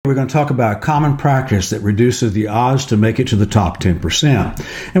we're going to talk about a common practice that reduces the odds to make it to the top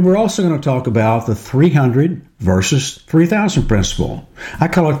 10%. And we're also going to talk about the 300 versus 3,000 principle. I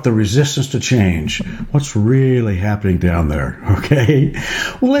call it the resistance to change. What's really happening down there? Okay.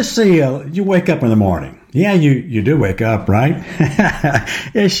 Well, let's see. You wake up in the morning. Yeah, you do wake up, right?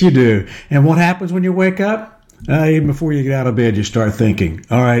 Yes, you do. And what happens when you wake up? Even before you get out of bed, you start thinking,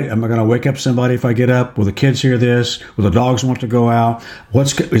 all right, am I going to wake up somebody if I get up? Will the kids hear this? Will the dogs want to go out?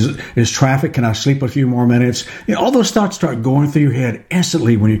 Is traffic? Can I sleep a few more minutes? All those thoughts start going through your head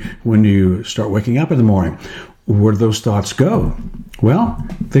instantly when you start waking up in the morning. Where do those thoughts go? Well,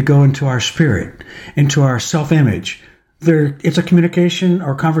 they go into our spirit, into our self-image. It's a communication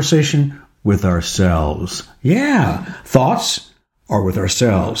or conversation with ourselves. Yeah, thoughts are with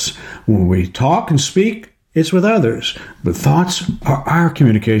ourselves. When we talk and speak, it's with others. But thoughts are our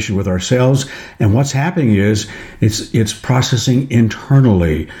communication with ourselves. And what's happening is it's processing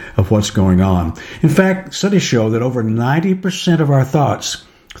internally of what's going on. In fact, studies show that over 90% of our thoughts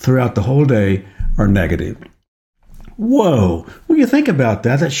throughout the whole day are negative. Whoa. When you think about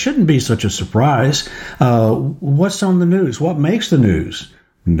that, that shouldn't be such a surprise. What's on the news? What makes the news?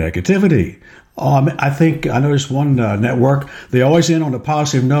 Negativity. I noticed one network, they always end on a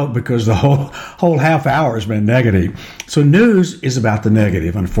positive note because the whole half hour has been negative. So news is about the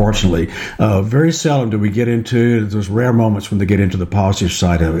negative, unfortunately. Very seldom do we get into those rare moments when they get into the positive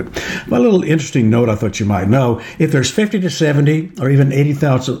side of it. But a little interesting note I thought you might know, if there's 50 to 70 or even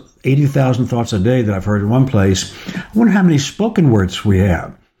 80,000 thoughts a day that I've heard in one place, I wonder how many spoken words we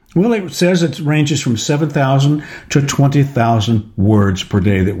have. Well, it says it ranges from 7,000 to 20,000 words per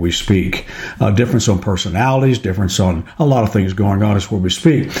day that we speak. Difference on personalities, difference on a lot of things going on is where we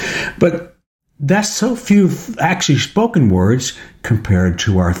speak. But that's so few actually spoken words compared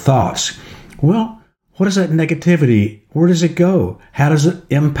to our thoughts. Well, what is that negativity? Where does it go? How does it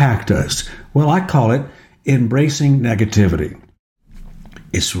impact us? Well, I call it embracing negativity.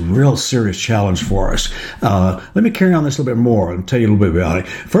 It's a real serious challenge for us. Let me carry on this a little bit more and tell you a little bit about it.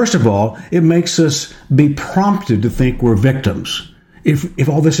 First of all, it makes us be prompted to think we're victims. If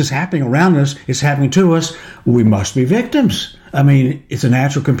all this is happening around us, it's happening to us, we must be victims. I mean, it's a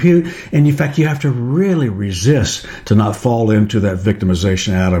natural compute. And in fact, you have to really resist to not fall into that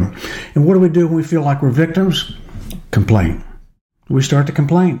victimization atom. And what do we do when we feel like we're victims? Complain. We start to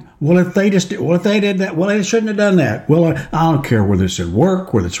complain. Well, if they did that, well, they shouldn't have done that. Well, I don't care whether it's at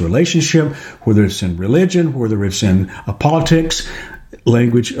work, whether it's a relationship, whether it's in religion, whether it's in politics.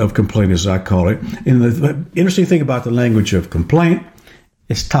 Language of complaint, as I call it. And the interesting thing about the language of complaint,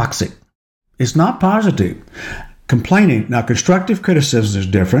 it's toxic. It's not positive. Complaining, now constructive criticism is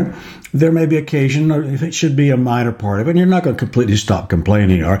different. There may be occasion, or it should be a minor part of it, and you're not going to completely stop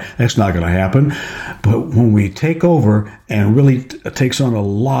complaining, or that's not going to happen. But when we take over and really takes on a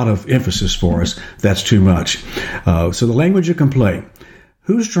lot of emphasis for us, that's too much. So the language of complaint.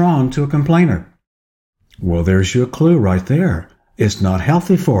 Who's drawn to a complainer? Well, there's your clue right there. It's not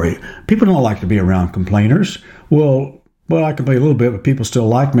healthy for you. People don't like to be around complainers. Well, I complain a little bit, but people still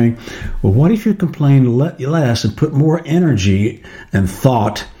like me. Well, what if you complain less and put more energy and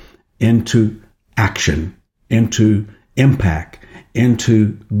thought into action, into impact,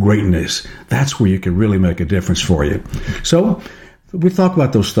 into greatness? That's where you can really make a difference for you. So we talk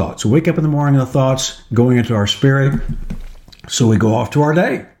about those thoughts. We wake up in the morning, the thoughts going into our spirit. So we go off to our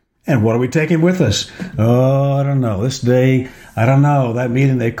day. And what are we taking with us? Oh, I don't know. This day, I don't know. That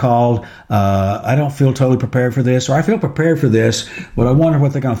meeting they called, I don't feel totally prepared for this, or I feel prepared for this, but I wonder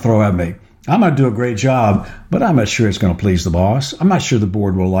what they're going to throw at me. I'm going to do a great job, but I'm not sure it's going to please the boss. I'm not sure the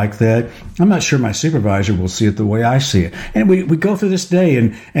board will like that. I'm not sure my supervisor will see it the way I see it. And we go through this day,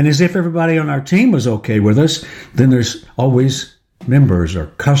 and as if everybody on our team was okay with us, then there's always members or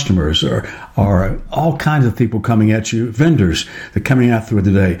customers or all kinds of people coming at you, vendors that are coming out through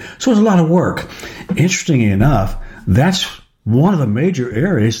the day. So it's a lot of work. Interestingly enough, that's one of the major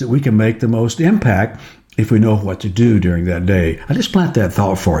areas that we can make the most impact if we know what to do during that day. I just plant that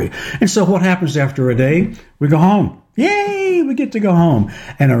thought for you. And so what happens after a day? We go home. Yay, we get to go home.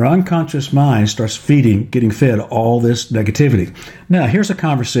 And our unconscious mind starts getting fed all this negativity. Now, here's a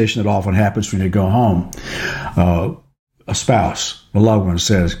conversation that often happens when you go home. A spouse, a loved one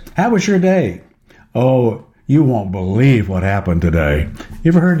says, "How was your day?" "Oh, you won't believe what happened today." You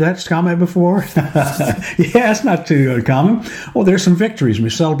ever heard that comment before? Yeah, it's not too uncommon. Well, there's some victories, and we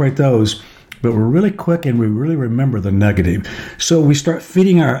celebrate those. But we're really quick and we really remember the negative. So we start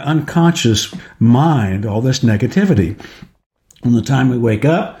feeding our unconscious mind all this negativity. From the time we wake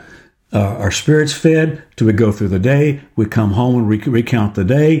up, our spirit's fed till we go through the day. We come home and recount the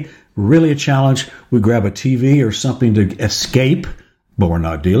day. Really a challenge. We grab a TV or something to escape but we're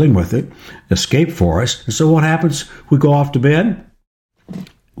not dealing with it. Escape for us. And so what happens? We go off to bed.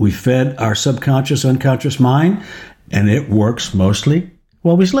 We fed our subconscious, unconscious mind, and it works mostly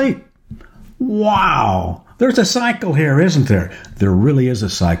while we sleep. Wow. There's a cycle here, isn't there? There really is a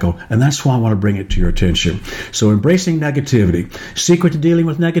cycle, and that's why I want to bring it to your attention. So embracing negativity. Secret to dealing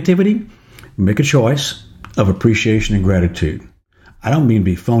with negativity? Make a choice of appreciation and gratitude. I don't mean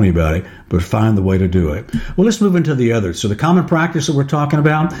be phony about it, but find the way to do it. Well, let's move into the others. So the common practice that we're talking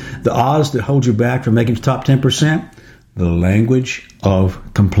about, the odds that hold you back from making the top 10%, the language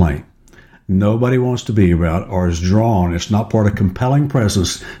of complaint. Nobody wants to be around or is drawn. It's not part of compelling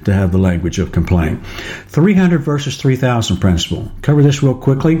presence to have the language of complaint. 300 versus 3,000 principle. Cover this real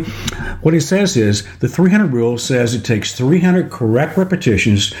quickly. What it says is the 300 rule says it takes 300 correct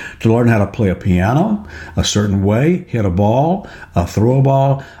repetitions to learn how to play a piano a certain way, hit a ball, throw a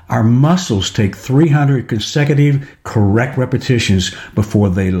ball. Our muscles take 300 consecutive correct repetitions before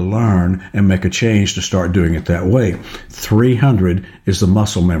they learn and make a change to start doing it that way. 300 is the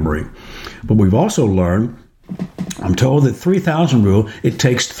muscle memory. But we've also learned, I'm told that 3,000 rule, it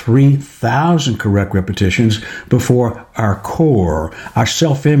takes 3,000 correct repetitions before our core, our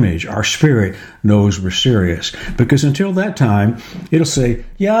self-image, our spirit knows we're serious. Because until that time, it'll say,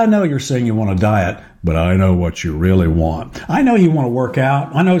 yeah, I know you're saying you want a diet, but I know what you really want. I know you want to work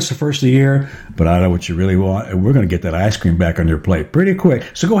out. I know it's the first of the year, but I know what you really want. And we're going to get that ice cream back on your plate pretty quick.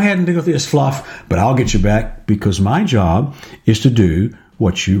 So go ahead and do this fluff, but I'll get you back because my job is to do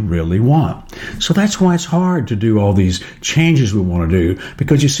what you really want. So that's why it's hard to do all these changes we want to do,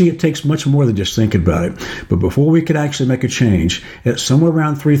 because you see, it takes much more than just thinking about it. But before we could actually make a change, it's somewhere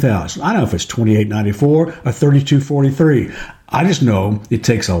around 3,000. I don't know if it's 2894 or 3243. I just know it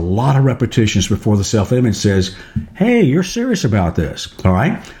takes a lot of repetitions before the self-image says, hey, you're serious about this. All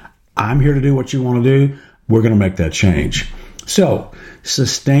right. I'm here to do what you want to do. We're going to make that change. So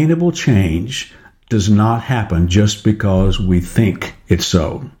sustainable change does not happen just because we think it's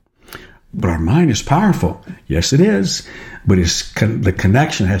so. But our mind is powerful. Yes, it is. But the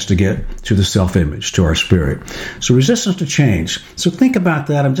connection has to get to the self-image, to our spirit. So resistance to change. So think about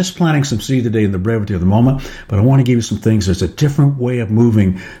that. I'm just planting some seed today in the brevity of the moment, but I want to give you some things. There's a different way of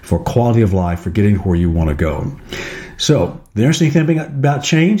moving for quality of life, for getting where you want to go. So the interesting thing about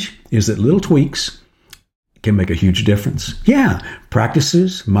change is that little tweaks can make a huge difference. Yeah,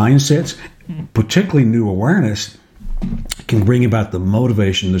 practices, mindsets, particularly new awareness, can bring about the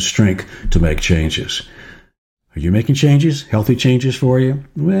motivation, the strength to make changes. Are you making changes? Healthy changes for you?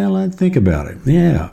 Well, I'd think about it. Yeah.